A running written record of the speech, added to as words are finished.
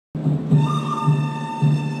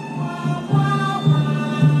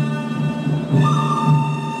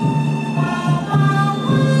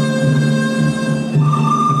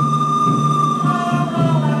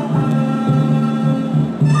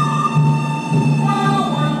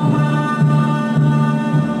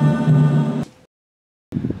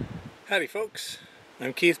Howdy folks,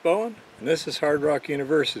 I'm Keith Bowen and this is Hard Rock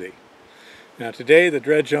University. Now today the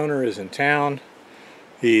Dredge owner is in town.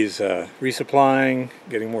 He's resupplying,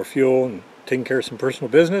 getting more fuel and taking care of some personal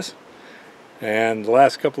business. And the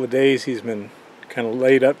last couple of days he's been kind of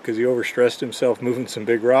laid up because he overstressed himself moving some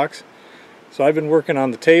big rocks. So I've been working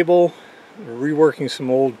on the table, reworking some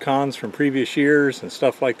old cons from previous years and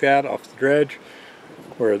stuff like that off the dredge,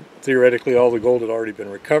 where theoretically all the gold had already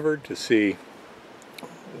been recovered, to see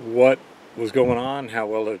what was going on, how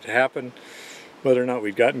well it happened, whether or not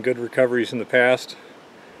we've gotten good recoveries in the past,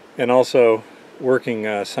 and also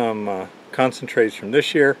working some concentrates from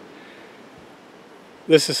this year.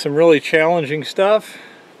 This is some really challenging stuff.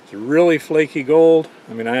 It's really flaky gold.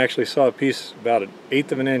 I mean, I actually saw a piece about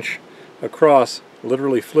 1/8 of an inch across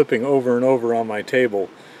literally flipping over and over on my table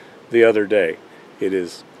the other day. It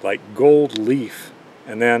is like gold leaf.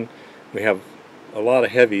 And then we have a lot of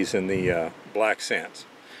heavies in the black sands.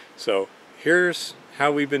 So here's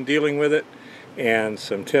how we've been dealing with it and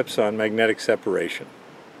some tips on magnetic separation.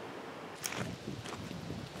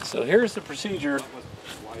 So here's the procedure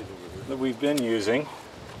that we've been using.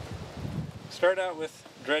 Start out with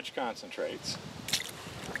dredge concentrates.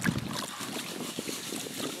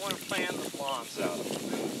 You want to plan the blondes out.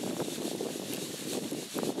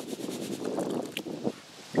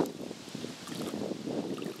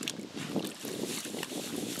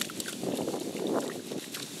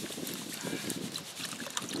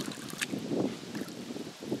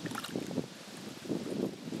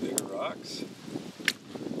 Rocks.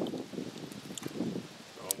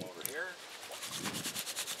 Throw them over here.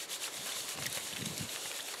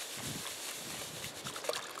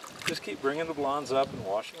 Just keep bringing the blondes up and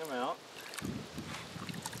washing them out.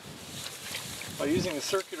 By using a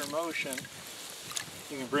circular motion,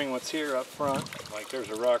 you can bring what's here up front, like there's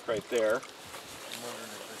a rock right there.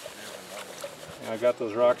 And I got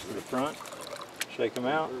those rocks to the front. Shake them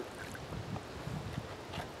out.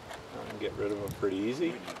 And get rid of them pretty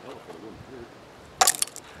easy.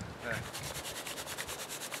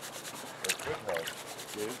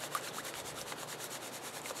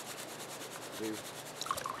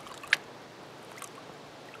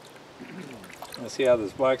 Now see how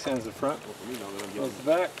this black sand's the front, goes the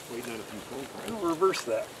back. We'll reverse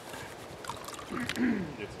that.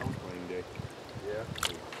 It's home playing day. Yeah.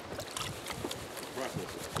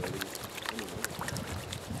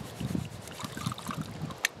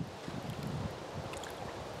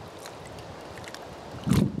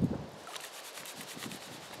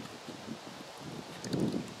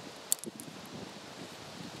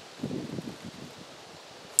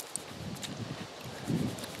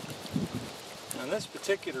 On this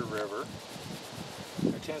particular river,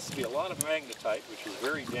 there tends to be a lot of magnetite, which is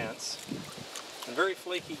very dense, and very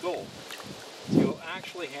flaky gold. So you'll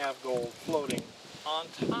actually have gold floating on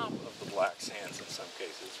top of the black sands in some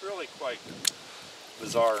cases. It's really quite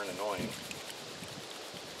bizarre and annoying.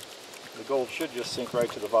 The gold should just sink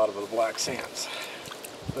right to the bottom of the black sands,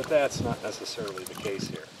 but that's not necessarily the case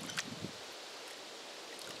here.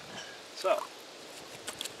 So,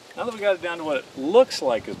 now that we got it down to what it looks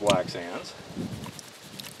like is black sands,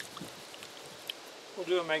 we'll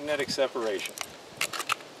do a magnetic separation.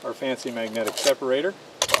 Our fancy magnetic separator.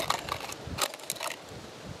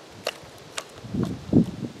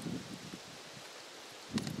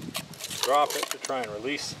 Drop it to try and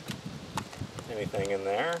release anything in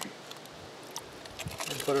there.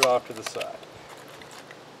 And put it off to the side.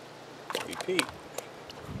 Repeat.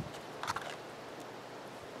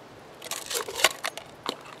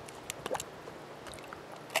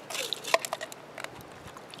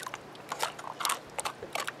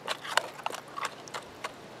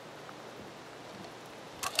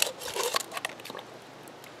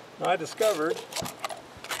 Now I discovered,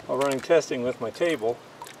 while running testing with my table,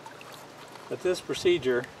 that this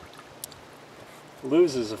procedure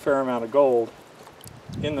loses a fair amount of gold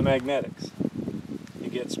in the magnetics.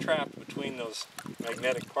 It gets trapped between those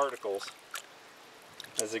magnetic particles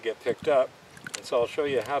as they get picked up, and so I'll show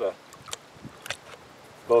you how to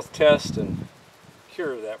both test and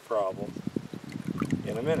cure that problem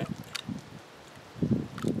in a minute.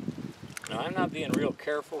 Now I'm not being real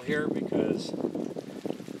careful here because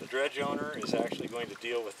the dredge owner is actually going to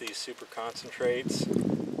deal with these super concentrates.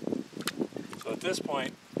 So at this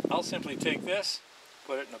point, I'll simply take this,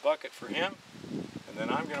 put it in a bucket for him, and then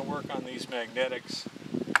I'm going to work on these magnetics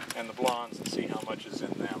and the blondes and see how much is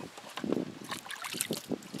in them.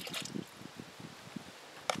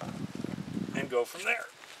 And go from there.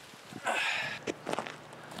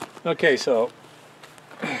 Okay, so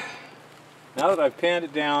now that I've panned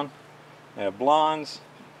it down, I have blondes,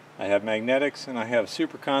 I have magnetics, and I have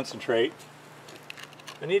super concentrate.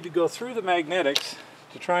 I need to go through the magnetics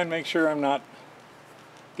to try and make sure I'm not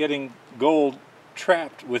getting gold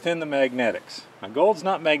trapped within the magnetics. Now, gold's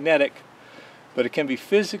not magnetic, but it can be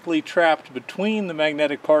physically trapped between the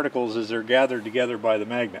magnetic particles as they're gathered together by the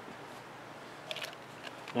magnet.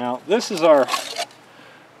 Now, this is our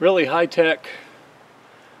really high-tech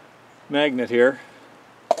magnet here.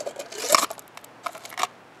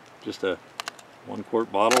 Just a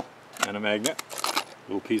 1-quart bottle and a magnet, a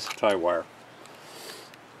little piece of tie wire.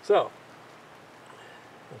 So,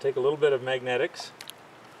 I'll take a little bit of magnetics,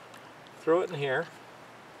 throw it in here,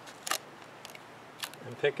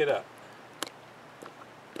 and pick it up.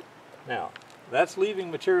 Now, that's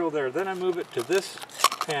leaving material there. Then I move it to this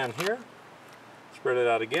pan here, spread it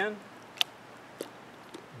out again,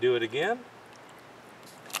 do it again,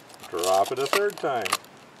 drop it a third time,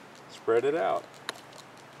 spread it out,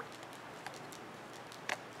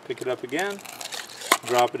 pick it up again,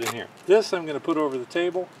 drop it in here. This I'm going to put over the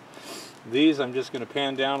table. These I'm just going to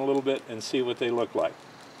pan down a little bit and see what they look like.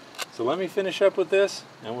 So let me finish up with this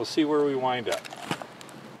and we'll see where we wind up.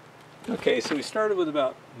 Okay, so we started with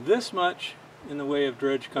about this much in the way of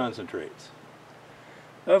dredge concentrates,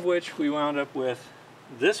 of which we wound up with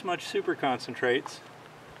this much super concentrates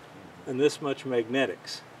and this much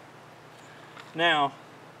magnetics. Now,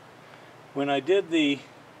 when I did the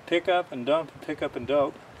pick up and dump, pick up and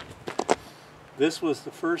dope, this was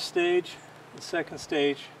the first stage, the second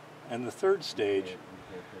stage, and the third stage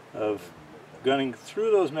of gunning through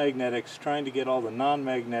those magnetics, trying to get all the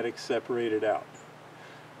non-magnetics separated out.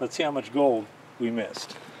 Let's see how much gold we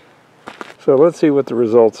missed. So let's see what the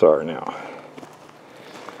results are now.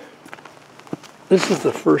 This is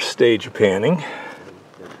the first stage of panning.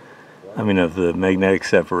 Of the magnetic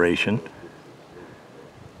separation.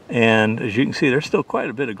 And as you can see, there's still quite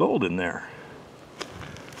a bit of gold in there.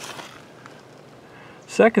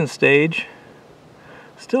 Second stage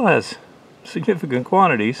still has significant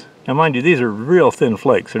quantities. Now mind you, these are real thin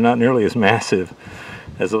flakes. They're not nearly as massive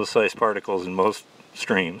as those size particles in most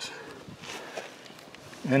streams.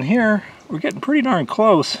 And here we're getting pretty darn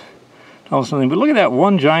close to all something, but look at that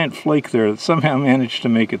one giant flake there that somehow managed to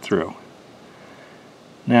make it through.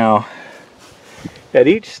 Now, at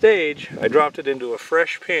each stage I dropped it into a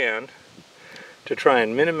fresh pan to try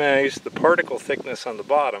and minimize the particle thickness on the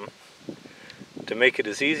bottom, to make it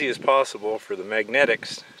as easy as possible for the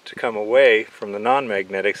magnetics to come away from the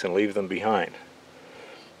non-magnetics and leave them behind.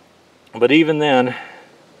 But even then,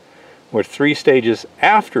 we're 3 stages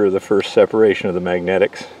after the first separation of the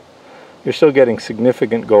magnetics, you're still getting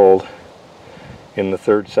significant gold in the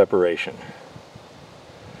third separation.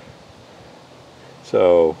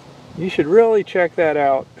 So you should really check that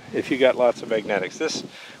out if you got lots of magnetics.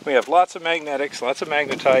 We have lots of magnetics, lots of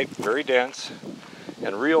magnetite, very dense,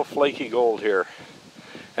 and real flaky gold here.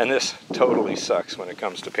 And this totally sucks when it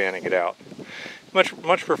comes to panning it out.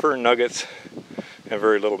 Much prefer nuggets and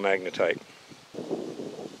very little magnetite.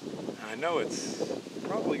 I know it's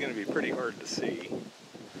probably going to be pretty hard to see.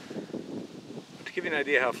 But to give you an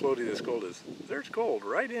idea how floaty this gold is, there's gold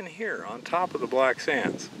right in here on top of the black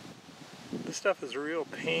sands. This stuff is a real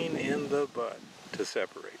pain in the butt to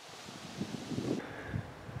separate.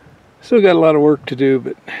 Still got a lot of work to do,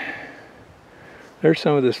 but there's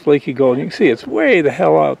some of this flaky gold. You can see it's way the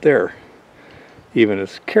hell out there. Even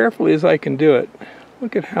as carefully as I can do it,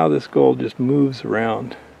 look at how this gold just moves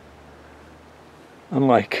around.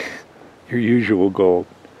 Unlike your usual gold.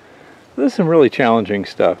 This is some really challenging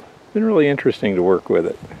stuff. It's been really interesting to work with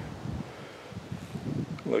it.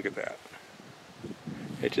 Look at that.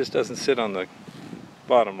 It just doesn't sit on the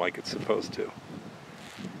bottom like it's supposed to.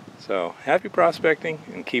 So, happy prospecting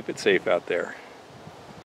and keep it safe out there.